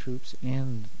American troops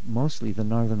and mostly the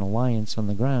Northern Alliance on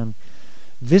the ground,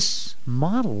 this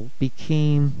model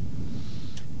became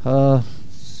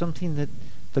something that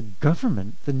the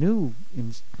government, the new,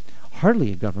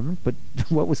 hardly a government, but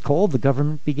what was called the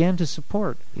government, began to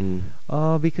support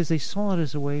because they saw it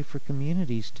as a way for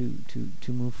communities to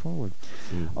move forward.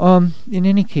 In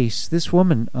any case, this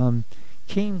woman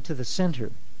came to the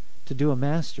center to do a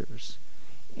master's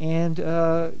and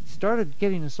started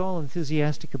getting us all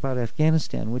enthusiastic about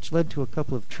Afghanistan, which led to a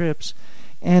couple of trips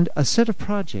and a set of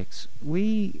projects.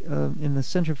 We, in the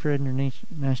Center for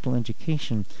International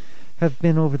Education, have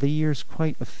been over the years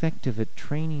quite effective at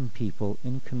training people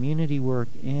in community work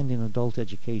and in adult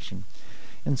education.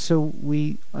 And so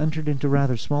we entered into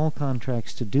rather small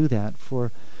contracts to do that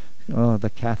for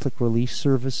the Catholic Relief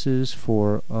Services,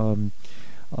 for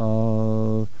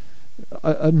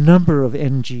a number of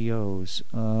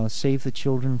NGOs, Save the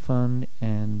Children Fund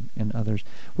and others.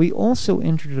 We also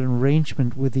entered an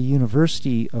arrangement with the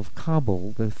University of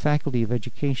Kabul, the Faculty of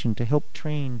Education, to help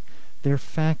train their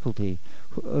faculty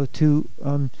to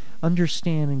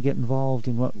understand and get involved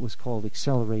in what was called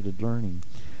accelerated learning.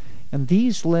 And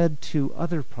these led to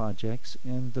other projects,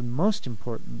 and the most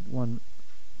important one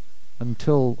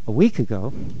until a week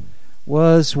ago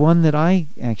was one that I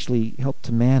actually helped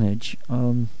to manage,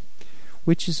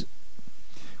 which is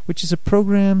a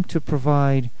program to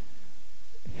provide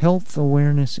health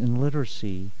awareness and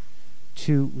literacy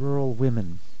to rural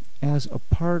women as a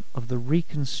part of the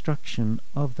reconstruction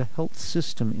of the health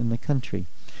system in the country.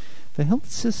 The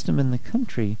health system in the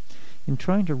country, in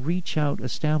trying to reach out,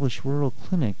 establish rural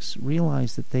clinics,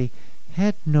 realized that they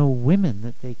had no women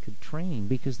that they could train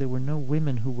because there were no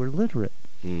women who were literate.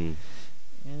 And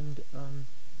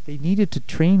they needed to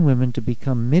train women to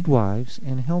become midwives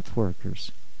and health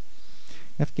workers.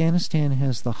 Afghanistan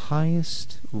has the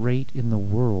highest rate in the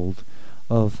world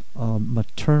of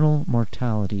maternal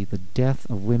mortality, the death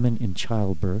of women in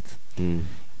childbirth, and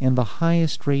the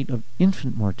highest rate of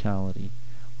infant mortality,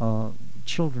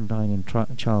 children dying in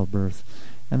childbirth.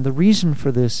 And the reason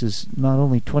for this is not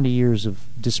only 20 years of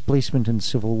displacement and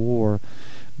civil war,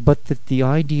 but that the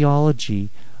ideology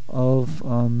of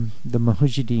the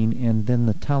Mujahideen and then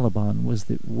the Taliban was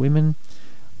that women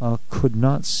could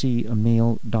not see a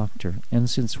male doctor. And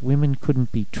since women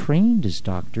couldn't be trained as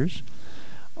doctors,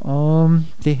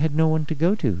 they had no one to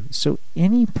go to. So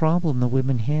any problem the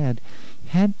women had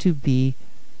to be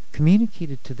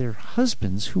communicated to their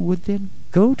husbands, who would then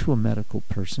go to a medical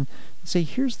person and say,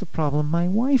 here's the problem my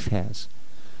wife has.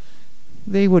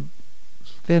 They would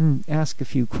then ask a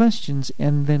few questions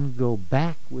and then go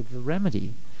back with the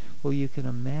remedy. Well, you can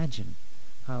imagine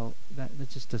how that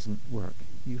just doesn't work.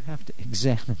 You have to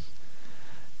examine.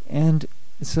 And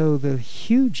so the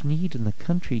huge need in the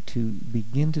country to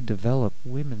begin to develop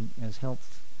women as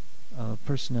health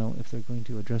personnel if they're going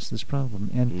to address this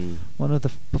problem. And one of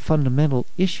the fundamental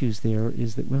issues there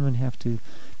is that women have to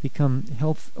become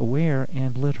health aware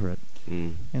and literate.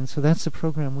 And so that's the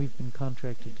program we've been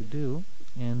contracted to do.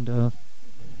 And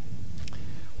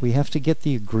we have to get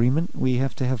the agreement. We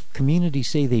have to have communities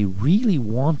say they really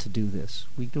want to do this.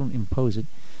 We don't impose it.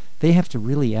 They have to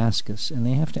really ask us, and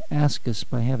they have to ask us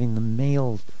by having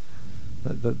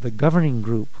the governing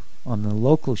group on the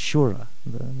local shura,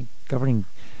 the governing.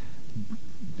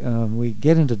 We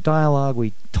get into dialogue.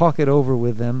 We talk it over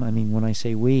with them. I mean, when I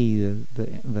say we,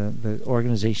 the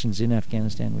organizations in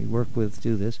Afghanistan we work with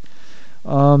do this.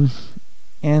 And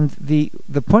the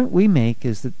point we make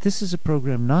is that this is a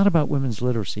program not about women's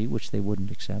literacy, which they wouldn't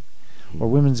accept, or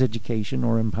women's education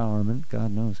or empowerment,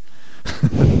 God knows.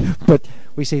 But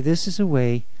we say this is a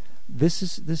way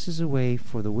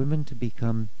for the women to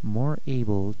become more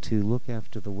able to look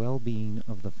after the well-being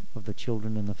of the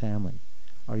children and the family.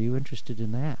 Are you interested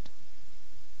in that?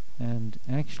 And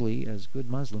actually, as good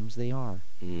Muslims, they are.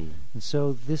 And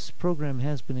so this program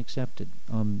has been accepted.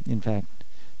 In fact,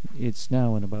 it's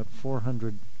now in about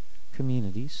 400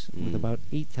 communities with about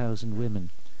 8,000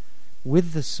 women,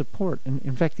 with the support, and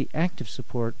in fact the active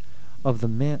support of the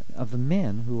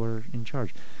men who are in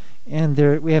charge. And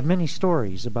we have many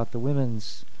stories about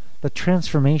the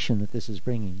transformation that this is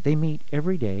bringing. They meet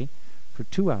every day for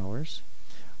 2 hours,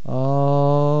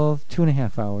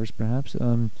 2.5 hours perhaps,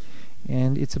 and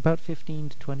it's about 15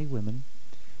 to 20 women,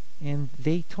 and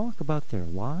they talk about their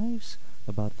lives,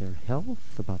 about their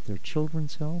health, about their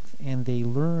children's health, and they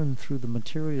learn through the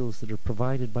materials that are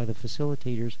provided by the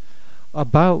facilitators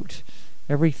about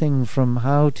everything from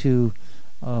how to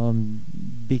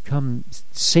become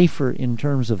safer in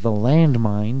terms of the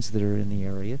landmines that are in the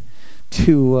area,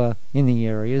 to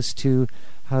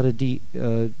how to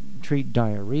treat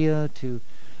diarrhea, to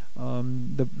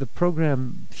the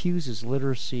program fuses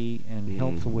literacy and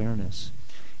health awareness,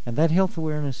 and that health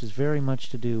awareness is very much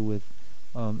to do with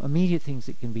immediate things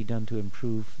that can be done to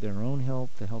improve their own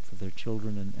health, the health of their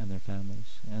children and their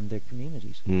families and their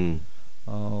communities.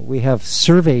 We have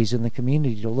surveys in the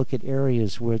community to look at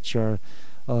areas which are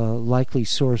likely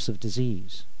source of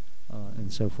disease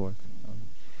and so forth.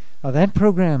 That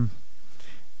program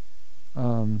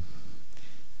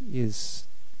is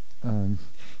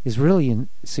really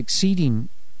succeeding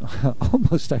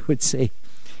almost, I would say,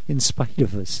 in spite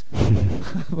of us.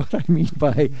 What I mean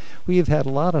by we have had a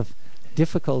lot of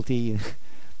difficulty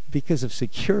because of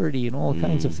security and all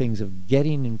kinds of things, of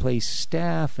getting in place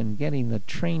staff and getting the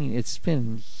training. It's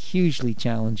been hugely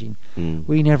challenging.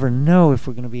 We never know if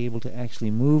we're going to be able to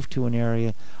actually move to an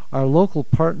area. Our local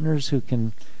partners who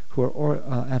are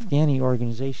Afghani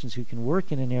organizations who can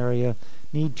work in an area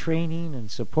need training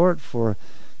and support for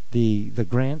the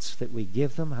grants that we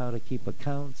give them, how to keep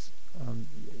accounts.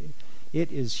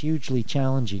 It is hugely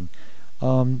challenging.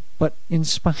 But in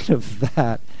spite of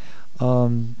that,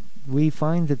 we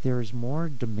find that there is more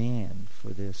demand for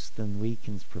this than we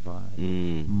can provide.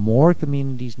 More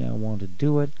communities now want to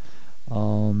do it.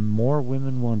 More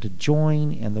women want to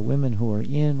join, and the women who are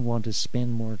in want to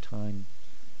spend more time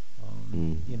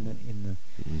in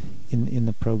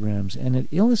the programs. And it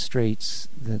illustrates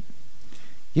that,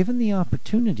 given the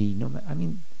opportunity,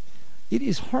 it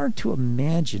is hard to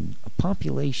imagine a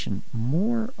population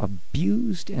more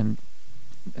abused and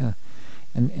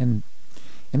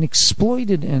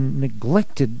exploited and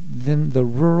neglected than the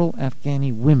rural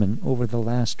Afghani women over the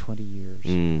last 20 years.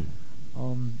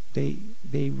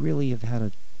 They really have had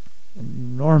an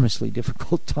enormously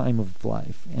difficult time of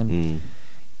life, and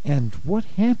what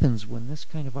happens when this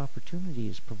kind of opportunity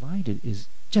is provided is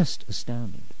just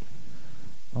astounding.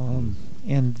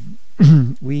 And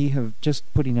we have just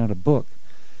putting out a book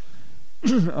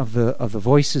of the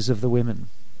voices of the women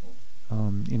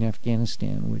in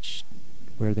Afghanistan,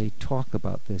 where they talk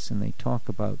about this, and they talk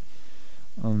about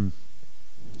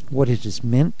what it has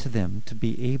meant to them to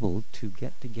be able to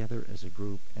get together as a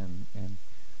group and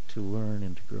to learn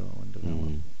and to grow and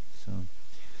develop. So,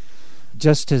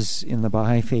 just as in the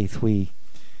Baha'i faith,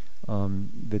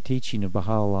 the teaching of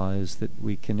Baha'u'llah is that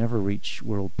we can never reach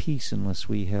world peace unless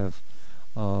we have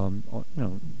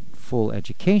full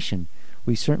education.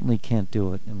 We certainly can't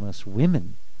do it unless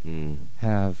women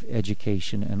have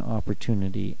education and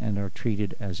opportunity and are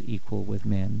treated as equal with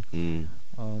men.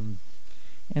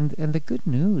 And the good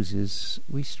news is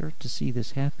we start to see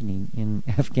this happening in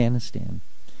Afghanistan.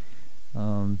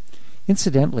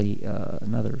 Incidentally,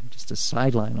 just a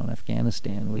sideline on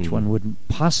Afghanistan, which one wouldn't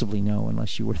possibly know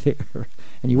unless you were there,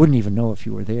 and you wouldn't even know if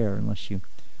you were there unless you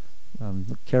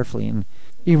look carefully. And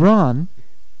Iran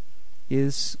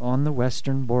is on the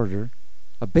western border,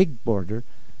 a big border,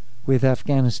 with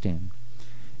Afghanistan.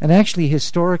 And actually,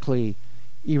 historically,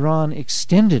 Iran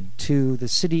extended to the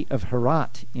city of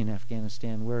Herat in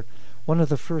Afghanistan, where one of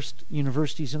the first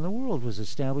universities in the world was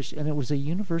established, and it was a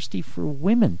university for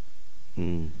women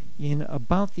in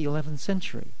about the 11th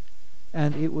century,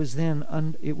 and it was then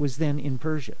in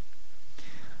Persia.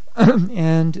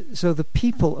 And so the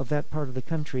people of that part of the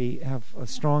country have a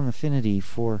strong affinity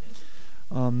for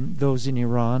those in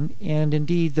Iran, and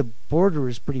indeed the border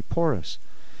is pretty porous.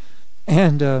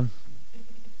 And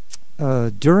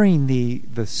during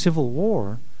the Civil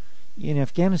War in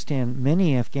Afghanistan,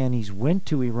 many Afghanis went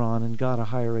to Iran and got a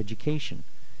higher education,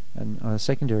 and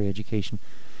secondary education,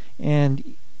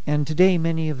 and today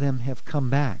many of them have come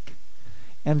back.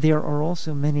 And there are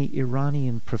also many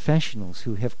Iranian professionals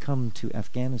who have come to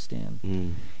Afghanistan.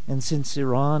 And since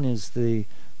Iran is the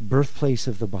birthplace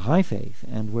of the Baha'i faith,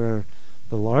 and where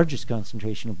the largest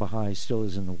concentration of Baha'is still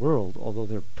is in the world, although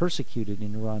they're persecuted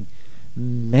in Iran,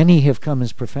 many have come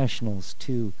as professionals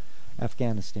to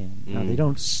Afghanistan. Now they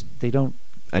don't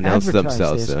announce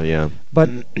themselves, this, but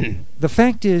the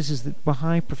fact is that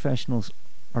Baha'i professionals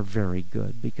are very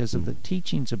good because of the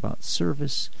teachings about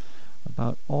service,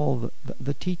 about all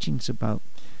the teachings about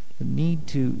the need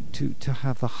to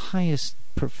have the highest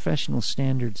professional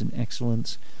standards and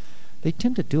excellence. They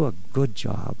tend to do a good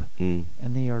job, and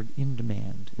they are in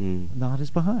demand, not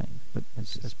as Baha'i, but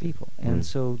as people. And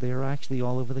so they are actually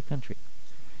all over the country.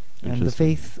 And the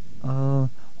faith,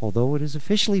 although it is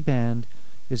officially banned,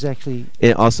 is actually...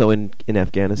 also in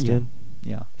Afghanistan?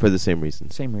 Yeah. For the same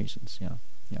reasons? Same reasons, yeah.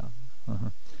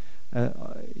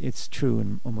 It's true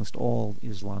in almost all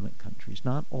Islamic countries.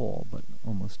 Not all, but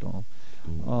almost all.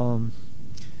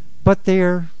 But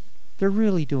they're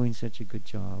really doing such a good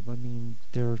job. I mean,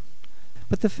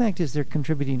 but the fact is they're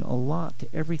contributing a lot to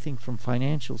everything from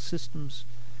financial systems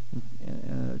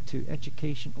to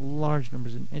education, large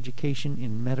numbers in education,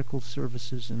 in medical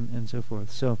services, and so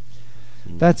forth. So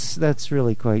that's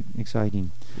really quite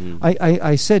exciting.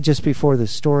 I said just before the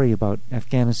story about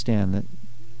Afghanistan that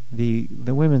the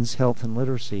Women's Health and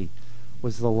Literacy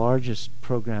was the largest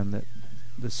program that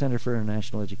the Center for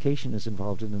International Education is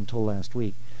involved in until last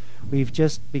week. We've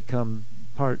just become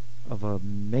part of a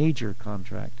major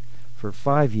contract for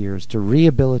 5 years to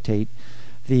rehabilitate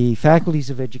the faculties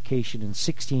of education in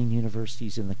 16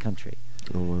 universities in the country.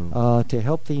 To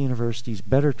help the universities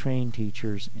better train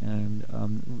teachers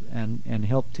and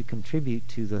help to contribute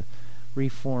to the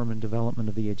reform and development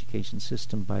of the education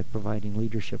system by providing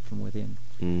leadership from within.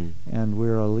 And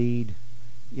we're a lead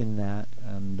in that,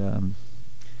 and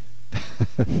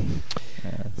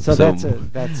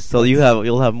so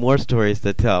you'll have more stories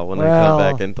to tell when I come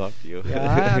back and talk to you.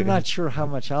 I'm not sure how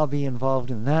much I'll be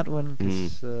involved in that one,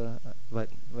 but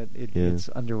it's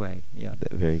underway. Yeah,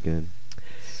 very good.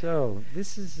 So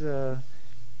this is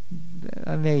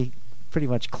I may pretty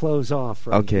much close off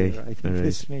right here. I think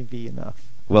this may be enough.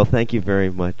 Well, thank you very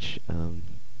much,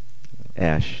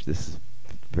 Ash. This is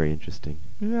very interesting.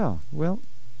 Yeah. Well,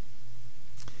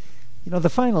 the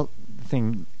final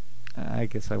thing I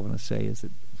guess I want to say is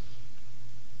that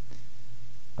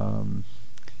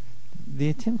the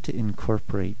attempt to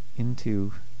incorporate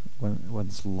into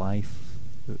one's life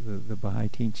the Baha'i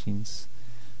teachings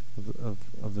of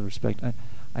the respect.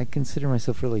 I consider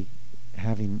myself really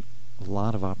having a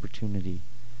lot of opportunity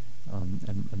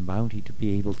and bounty to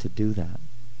be able to do that.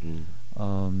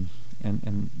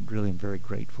 And really I'm very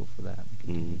grateful for that and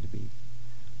continue to be.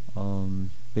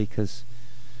 Because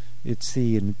it's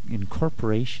the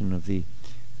incorporation of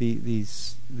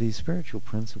these spiritual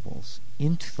principles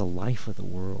into the life of the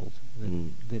world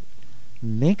that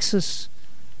makes us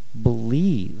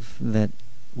believe that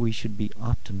we should be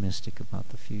optimistic about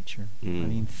the future. Mm. I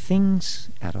mean, things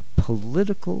at a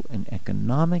political and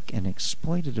economic and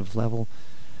exploitative level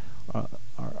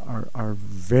are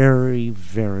very,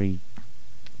 very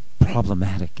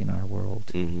problematic in our world.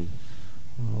 Mm-hmm.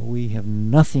 We have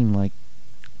nothing like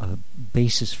a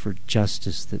basis for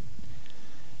justice that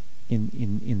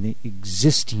in the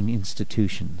existing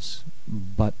institutions,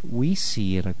 but we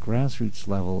see at a grassroots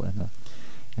level and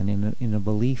in a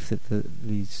belief that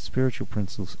these spiritual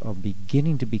principles are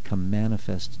beginning to become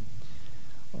manifest,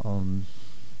 an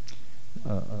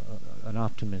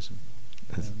optimism.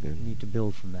 That's good. We need to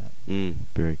build from that.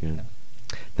 Very good. Yeah.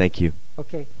 Thank you.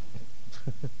 Okay.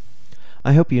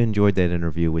 I hope you enjoyed that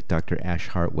interview with Dr. Ash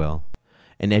Hartwell,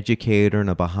 an educator and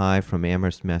a Baha'i from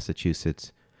Amherst,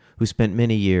 Massachusetts, who spent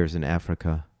many years in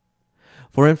Africa.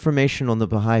 For information on the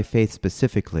Baha'i faith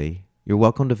specifically, you're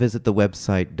welcome to visit the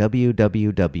website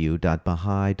www.baha'i.org.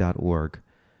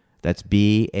 That's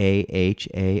BAHAI.org.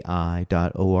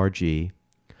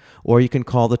 Or you can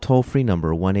call the toll-free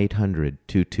number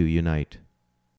 1-800-22-UNITE.